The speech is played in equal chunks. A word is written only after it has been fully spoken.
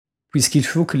Puisqu'il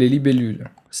faut que les libellules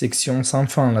sectionnent sans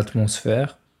fin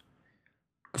l'atmosphère,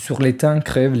 que sur l'étain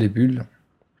crèvent les bulles,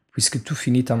 puisque tout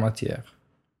finit en matière.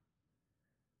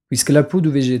 Puisque la peau du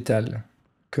végétal,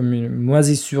 comme une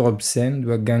moisissure obscène,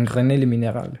 doit gangréner les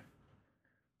minérales,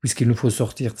 puisqu'il nous faut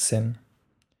sortir de scène,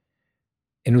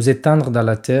 et nous éteindre dans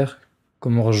la terre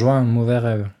comme on rejoint un mauvais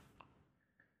rêve,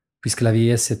 puisque la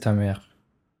vieillesse est amère,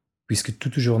 puisque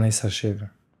toute journée s'achève.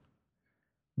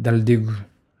 Dans le dégoût,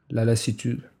 la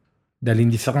lassitude, dans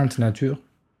l'indifférente nature,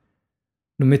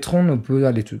 nous mettrons nos peu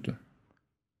à l'étude.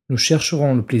 Nous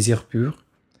chercherons le plaisir pur,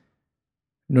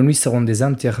 nos nuits seront des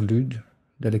interludes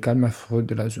dans le calme affreux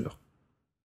de l'azur.